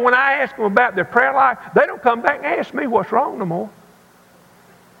 And you know, when I ask them about their prayer life, they don't come back and ask me what's wrong no more.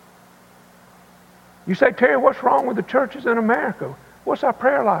 You say, Terry, what's wrong with the churches in America? What's our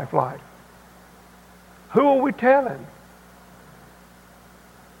prayer life like? Who are we telling?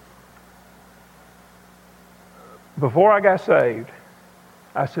 Before I got saved,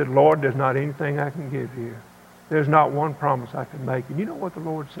 I said, Lord, there's not anything I can give you. There's not one promise I can make. And you know what the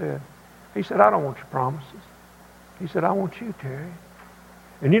Lord said? He said, I don't want your promises. He said, I want you, Terry.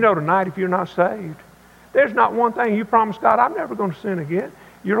 And you know tonight, if you're not saved, there's not one thing you promise God, I'm never going to sin again.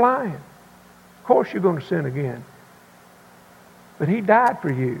 You're lying. Of course you're going to sin again. But he died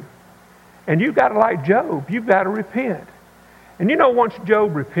for you. And you've got to, like Job, you've got to repent. And you know, once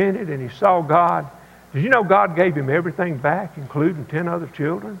Job repented and he saw God, did you know God gave him everything back, including 10 other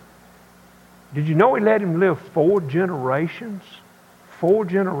children? Did you know he let him live 4 generations? 4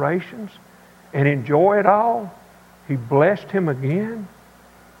 generations? And enjoy it all? He blessed him again.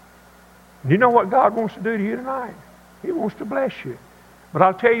 You know what God wants to do to you tonight? He wants to bless you. But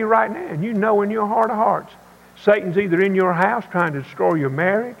I'll tell you right now, and you know in your heart of hearts, Satan's either in your house trying to destroy your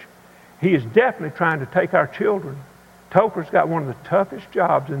marriage. He is definitely trying to take our children. Topher's got one of the toughest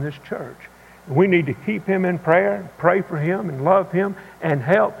jobs in this church. And we need to keep him in prayer, pray for him, and love him, and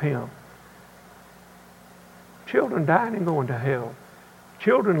help him. Children dying and going to hell.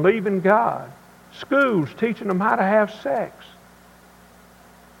 Children leaving God. Schools teaching them how to have sex.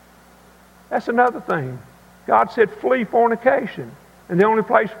 That's another thing. God said flee fornication. And the only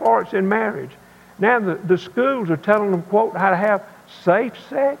place for it's in marriage. Now the schools are telling them, quote, how to have safe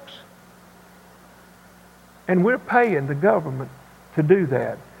sex. And we're paying the government to do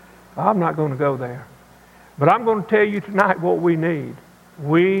that. I'm not going to go there. But I'm going to tell you tonight what we need.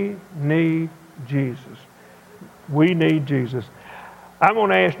 We need Jesus. We need Jesus. I'm going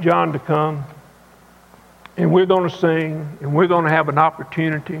to ask John to come. And we're going to sing. And we're going to have an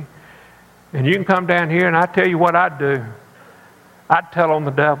opportunity. And you can come down here and I tell you what I'd do. I'd tell on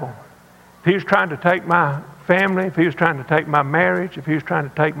the devil. If he was trying to take my family, if he was trying to take my marriage, if he was trying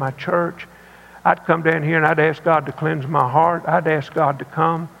to take my church, I'd come down here and I'd ask God to cleanse my heart. I'd ask God to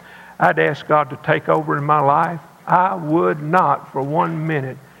come. I'd ask God to take over in my life. I would not for 1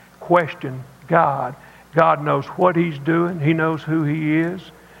 minute question God. God knows what he's doing. He knows who he is.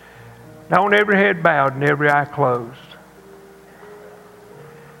 Now, on every head bowed and every eye closed.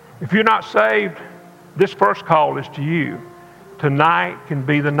 If you're not saved, this first call is to you. Tonight can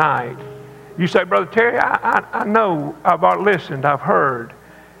be the night. You say, Brother Terry, I know, I've listened, I've heard,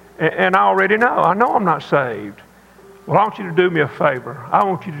 and I already know. I know I'm not saved. Well, I want you to do me a favor. I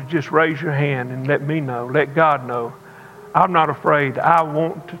want you to just raise your hand and let me know, let God know. I'm not afraid. I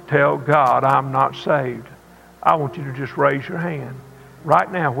want to tell God I'm not saved. I want you to just raise your hand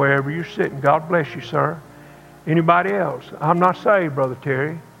right now, wherever you're sitting. God bless you, sir. Anybody else? I'm not saved, Brother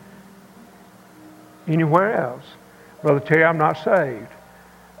Terry. Anywhere else? Brother Terry, I'm not saved.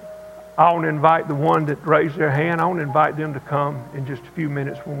 I want to invite the one that raised their hand. I want to invite them to come in just a few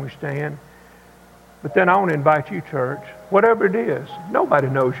minutes when we stand. But then I want to invite you, church, whatever it is. Nobody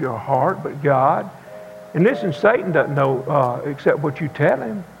knows your heart but God. And listen, Satan doesn't know except what you tell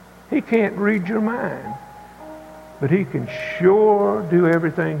him. He can't read your mind. But he can sure do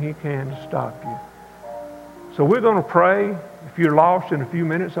everything he can to stop you. So we're going to pray. If you're lost in a few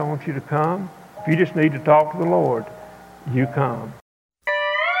minutes, I want you to come. If you just need to talk to the Lord, you come.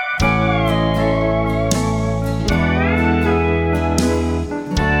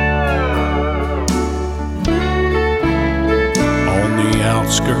 On the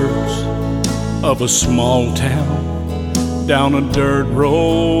outskirts of a small town, down a dirt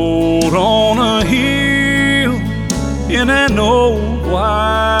road on a hill, in an old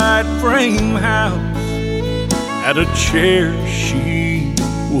white frame house, at a chair she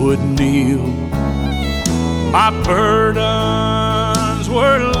would kneel. My burdens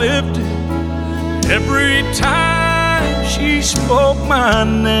were lifted every time she spoke my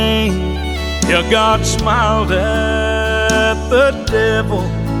name. Yeah, God smiled at the devil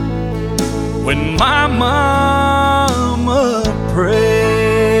when my mama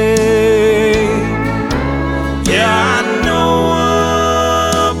prayed. Yeah, I know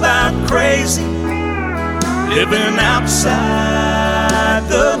about crazy living outside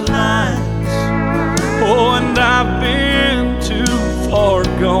the lines. Oh, and I've been too far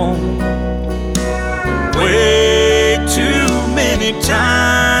gone, way too many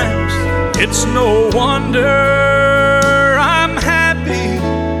times. It's no wonder I'm happy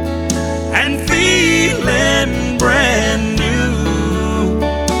and feeling brand new,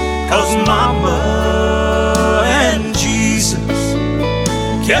 'cause Mama and Jesus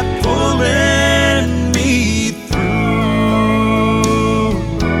kept pulling me through.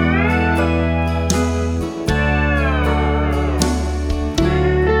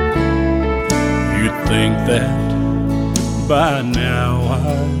 You'd think that by now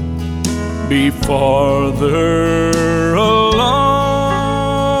I'd be farther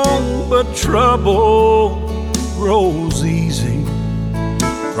along, but trouble grows easy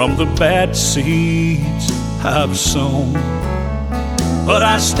from the bad seeds I've sown. But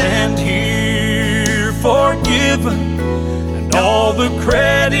I stand here forgiven, and all the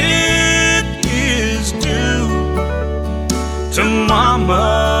credit is due to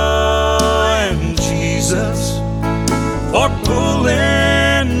Mama and Jesus for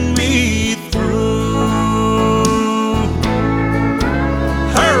pulling me through.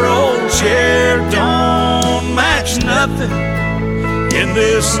 nothing in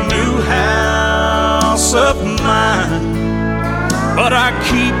this new house of mine, but I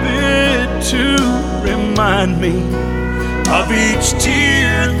keep it to remind me of each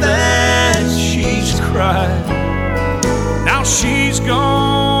tear that she's cried. Now she's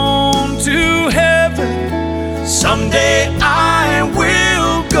gone to heaven, someday I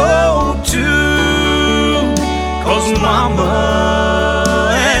will go too, 'cause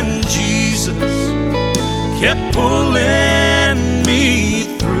Mama and Jesus kept pulling me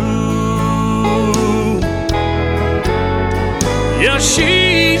through. Yeah,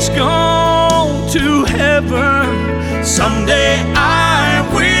 she's gone to heaven, someday I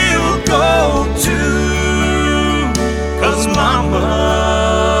will go too, 'cause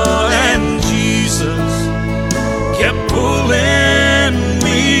Mama and Jesus kept pulling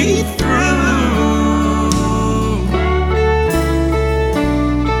me through.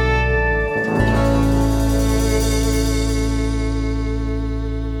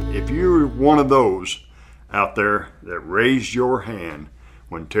 If you're one of those out there that raised your hand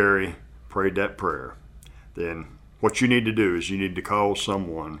when Terry prayed that prayer, then what you need to do is you need to call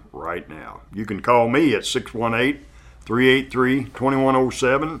someone right now. You can call me at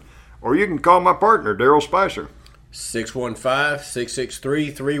 618-383-2107, or you can call my partner, Daryl Spicer.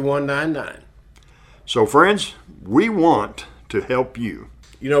 615-663-3199. So friends, we want to help you.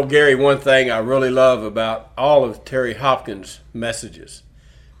 You know, Gary, one thing I really love about all of Terry Hopkins' messages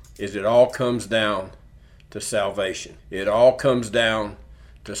is it all comes down to salvation. It all comes down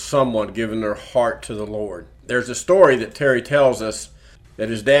to someone giving their heart to the Lord. There's a story that Terry tells us that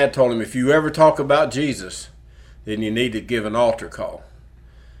his dad told him, if you ever talk about Jesus, then you need to give an altar call,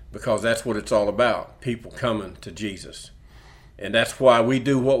 because that's what it's all about, people coming to Jesus. And that's why we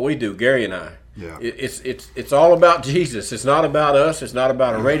do what we do, Gary and I. Yeah. It's all about Jesus. It's not about us. It's not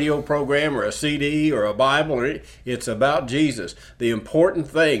about a radio program or a CD or a Bible. It's about Jesus. The important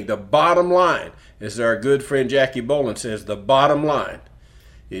thing, the bottom line, as our good friend Jackie Boland says, the bottom line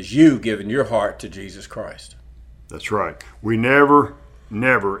is you giving your heart to Jesus Christ. That's right. We never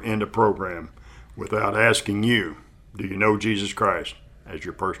end a program without asking you, do you know Jesus Christ as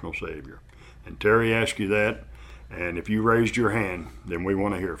your personal Savior? And Terry asked you that, and if you raised your hand, then we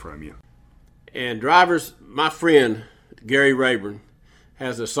want to hear from you. And drivers, my friend Gary Rayburn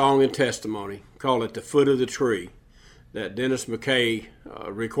has a song and testimony called At the Foot of the Tree that Dennis McKay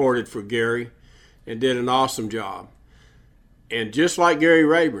recorded for Gary and did an awesome job. And just like Gary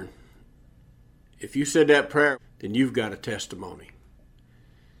Rayburn, if you said that prayer, then you've got a testimony.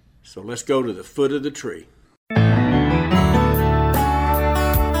 So let's go to the foot of the tree.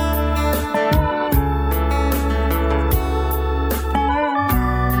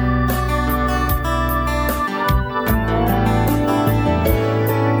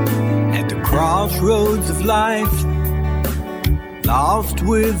 At the crossroads of life, lost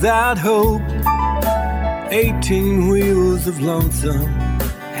without hope, 18 wheels of lonesome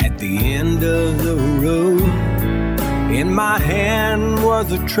at the end of the road. In my hand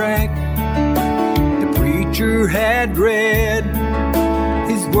was a tract the preacher had read,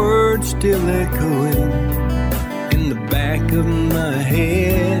 his words still echoing in the back of my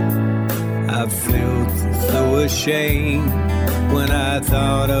head. I felt so ashamed when I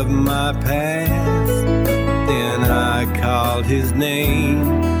thought of my past. Then I called his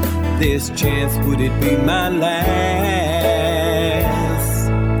name. This chance, would it be my last?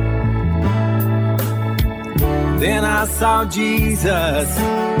 Then I saw Jesus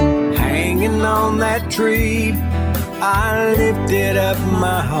hanging on that tree. I lifted up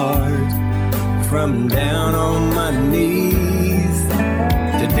my heart from down on my knees.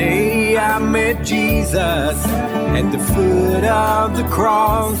 Today I met Jesus at the foot of the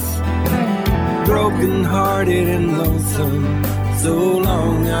cross, broken hearted and lonesome. So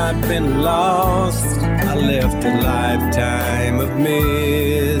long I've been lost. I left a lifetime of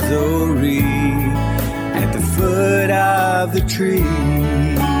misery at the foot of the tree.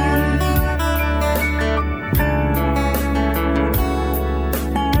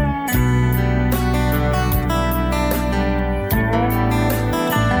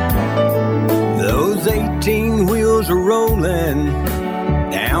 Those 18 wheels are rolling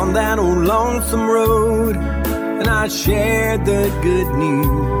down that old lonesome road, and I shared the good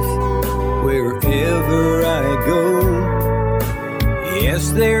news wherever I go.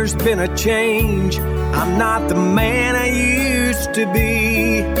 Yes, there's been a change. I'm not the man I used to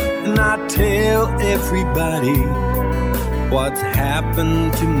be, and I tell everybody what's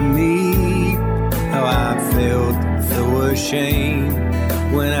happened to me. How I felt so ashamed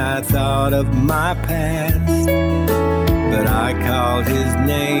when I thought of my past, but I called his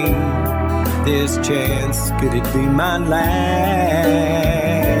name. this chance, could it be my last?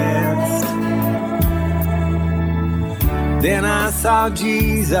 Then I saw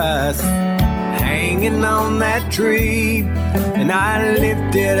Jesus hanging on that tree, and I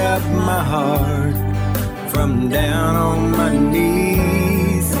lifted up my heart from down on my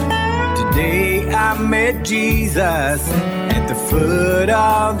knees. Today I met Jesus at the foot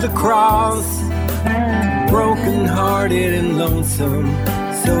of the cross, broken hearted and lonesome,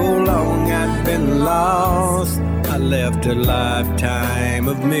 so long I'd been lost. I left a lifetime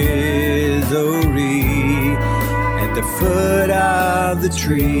of misery at the foot of the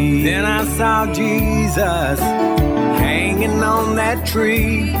tree. Then I saw Jesus hanging on that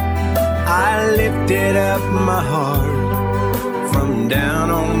tree. I lifted up my heart from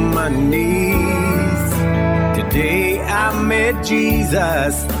down on my knees. Today I met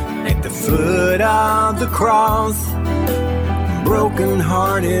Jesus at the foot of the cross, broken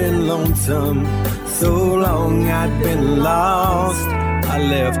hearted and lonesome, so long I'd been lost. I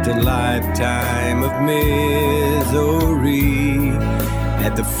left a lifetime of misery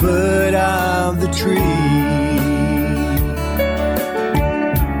at the foot of the tree.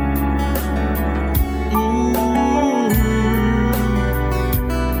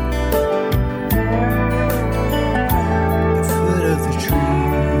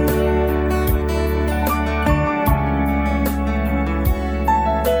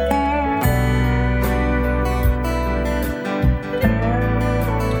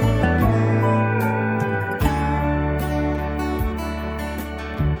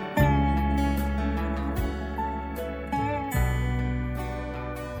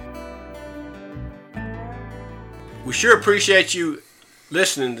 We sure appreciate you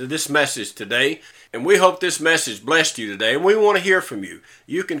listening to this message today, and we hope this message blessed you today, and we want to hear from you.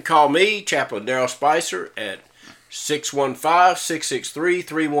 You can call me, Chaplain Darrell Spicer, at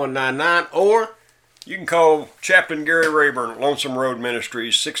 615-663-3199, or you can call Chaplain Gary Rayburn at Lonesome Road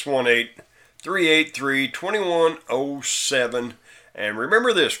Ministries, 618-383-2107. And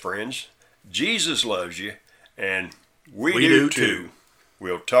remember this, friends, Jesus loves you, and we do too.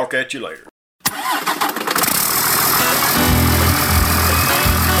 We'll talk at you later.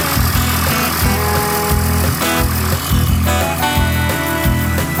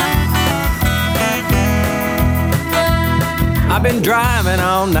 I've been driving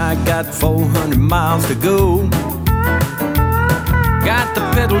all night, got 400 miles to go. Got the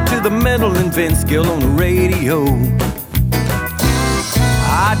pedal to the metal and Vince Gill on the radio.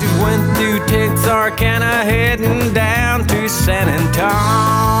 I just went through Texarkana, heading down to San Antonio.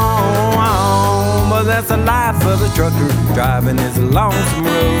 But that's the life of a trucker, driving is a lonesome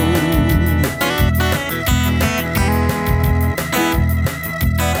road.